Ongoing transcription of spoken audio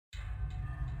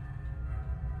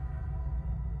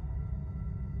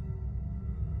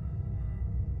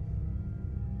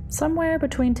Somewhere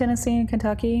between Tennessee and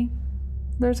Kentucky,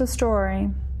 there's a story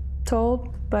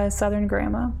told by a Southern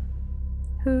grandma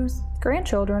whose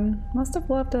grandchildren must have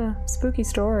loved a spooky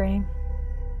story.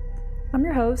 I'm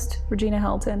your host, Regina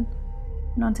Helton,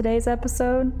 and on today's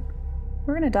episode,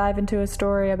 we're going to dive into a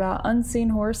story about unseen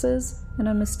horses and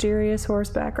a mysterious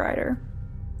horseback rider.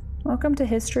 Welcome to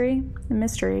History and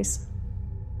Mysteries.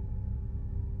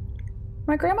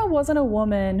 My grandma wasn't a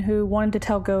woman who wanted to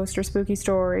tell ghost or spooky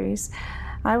stories.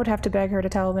 I would have to beg her to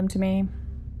tell them to me.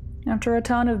 After a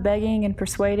ton of begging and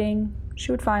persuading,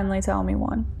 she would finally tell me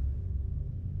one.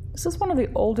 This is one of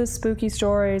the oldest spooky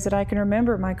stories that I can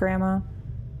remember my grandma.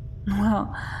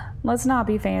 Well, let's not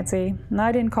be fancy, and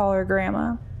I didn't call her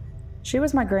grandma. She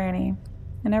was my granny,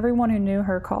 and everyone who knew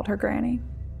her called her granny.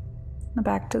 Now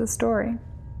back to the story.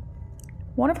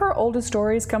 One of her oldest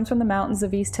stories comes from the mountains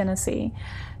of East Tennessee,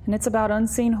 and it's about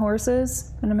unseen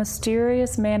horses and a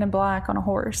mysterious man in black on a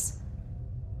horse.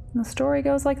 And the story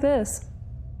goes like this.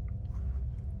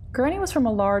 Granny was from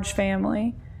a large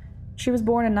family. She was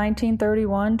born in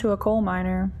 1931 to a coal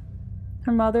miner.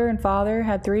 Her mother and father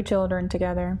had 3 children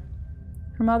together.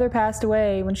 Her mother passed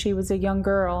away when she was a young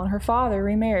girl, and her father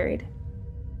remarried.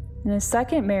 In his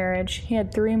second marriage, he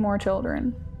had 3 more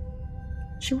children.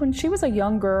 When she was a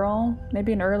young girl,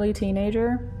 maybe an early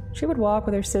teenager, she would walk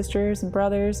with her sisters and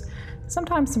brothers,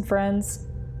 sometimes some friends,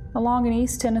 along an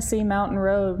East Tennessee mountain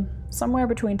road, somewhere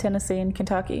between Tennessee and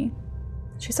Kentucky.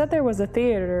 She said there was a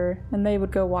theater, and they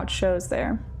would go watch shows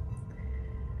there.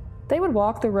 They would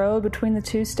walk the road between the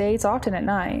 2 states often at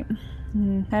night.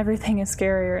 Everything is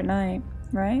scarier at night,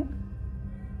 right?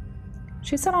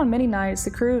 She said on many nights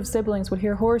the crew of siblings would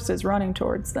hear horses running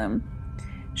towards them.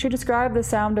 She described the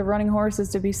sound of running horses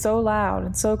to be so loud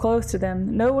and so close to them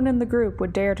that no one in the group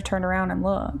would dare to turn around and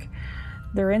look.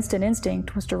 Their instant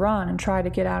instinct was to run and try to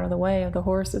get out of the way of the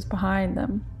horses behind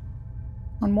them.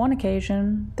 On one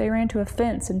occasion, they ran to a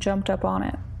fence and jumped up on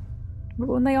it. But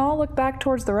when they all looked back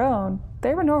towards the road,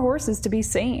 there were no horses to be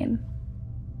seen.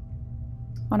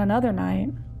 On another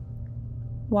night,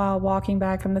 while walking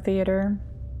back from the theater,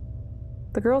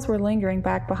 the girls were lingering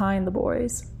back behind the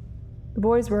boys. The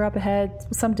boys were up ahead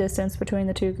with some distance between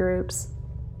the 2 groups,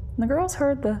 and the girls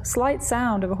heard the slight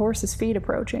sound of a horse's feet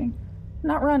approaching,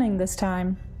 not running this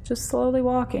time, just slowly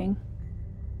walking.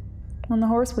 When the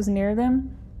horse was near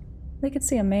them, they could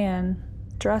see a man,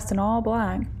 dressed in all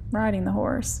black, riding the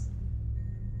horse.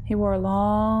 He wore a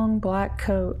long black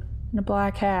coat and a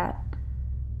black hat.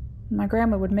 My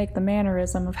grandma would make the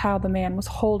mannerism of how the man was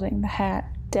holding the hat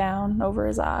down over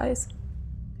his eyes.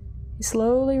 He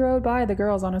slowly rode by the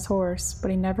girls on his horse, but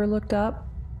he never looked up,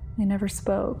 he never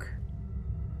spoke.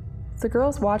 The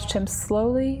girls watched him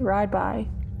slowly ride by,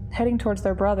 heading towards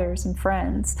their brothers and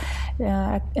friends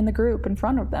in the group in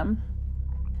front of them.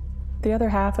 The other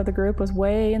half of the group was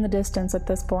way in the distance at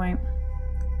this point.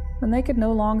 When they could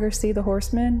no longer see the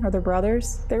horsemen or their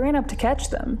brothers, they ran up to catch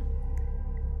them.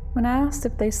 When asked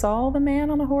if they saw the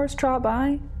man on the horse trot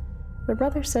by, their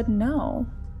brother said no.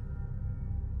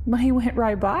 "But he went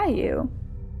right by you."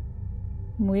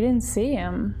 "We didn't see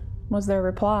him," was their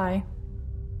reply.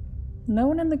 No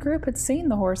one in the group had seen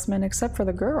the horseman except for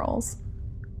the girls.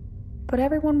 But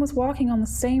everyone was walking on the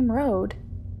same road,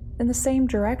 in the same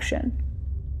direction.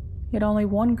 Yet only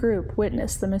one group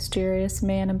witnessed the mysterious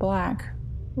man in black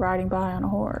riding by on a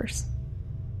horse.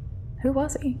 Who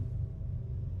was he?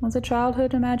 Was it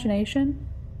childhood imagination?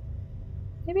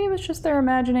 Maybe it was just their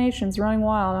imaginations running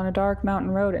wild on a dark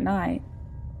mountain road at night.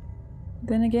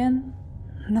 Then again,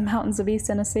 the mountains of East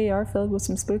Tennessee are filled with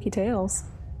some spooky tales.